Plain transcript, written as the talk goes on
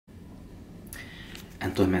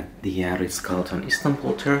and I'm at the RItz-Carlton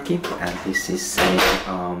Istanbul, Turkey, and this is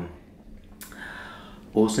a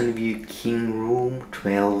Ocean View King Room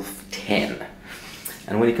 1210.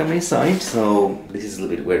 And when you come inside, so this is a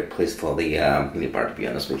little bit weird place for the minibar, to be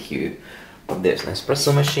honest with you. But there's an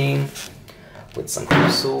espresso machine with some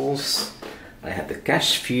capsules. I have the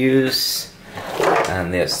cash fuse,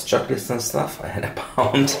 and there's chocolates and stuff. I had a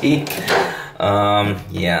bounty.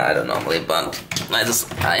 Yeah, I don't normally, but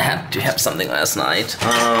I had to have something last night.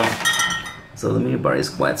 So the minibar is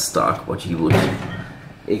quite stark, what you would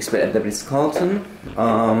expect at the RItz-Carlton.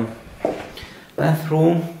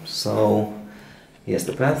 Bathroom. So here's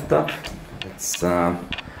the bathtub. It's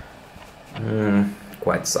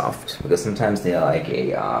quite soft, because sometimes they are like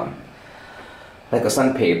a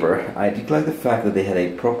sandpaper. I did like the fact that they had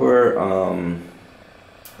a proper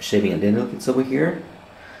shaving and dental kits over here,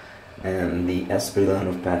 and the Esprit line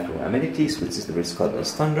of bathroom amenities, which is the RItz-Carlton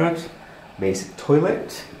standard basic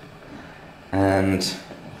toilet, and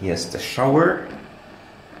here's the shower.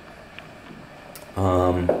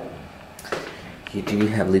 You do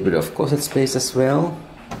have a little bit of closet space as well.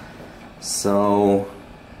 So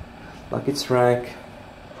luggage rack.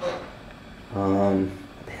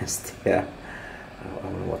 There's the I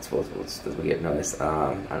don't know what's the weird noise.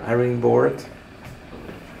 An ironing board.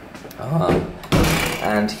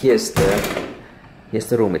 And here's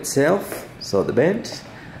the room itself. So the bed,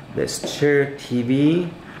 there's chair,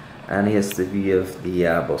 TV, and here's the view of the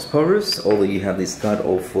Bosporus. Although you have this god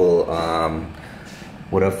awful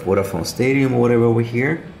Vodafone Stadium or whatever over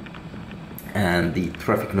here, and the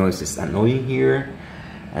traffic noise is annoying here,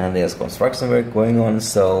 and there's construction work going on.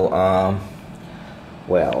 So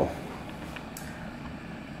well,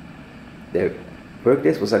 the work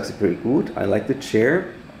desk was actually pretty good. I like the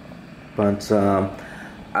chair, but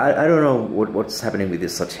I don't know what's happening with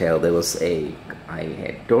this hotel. There was I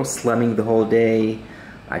had door slamming the whole day,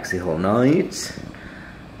 actually whole night.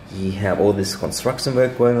 You have all this construction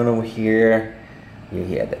work going on over here. You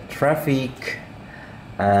hear the traffic,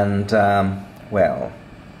 and well,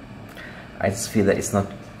 I just feel that it's not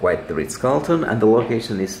quite the RItz-Carlton, and the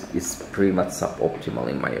location is pretty much suboptimal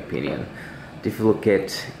in my opinion if you look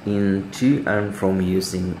at into and from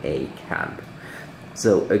using a cab.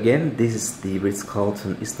 So again, this is the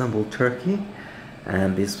RItz-Carlton Istanbul, Turkey,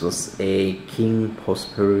 and this was a King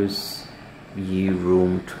Bosporus View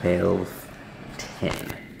Room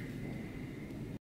 1210.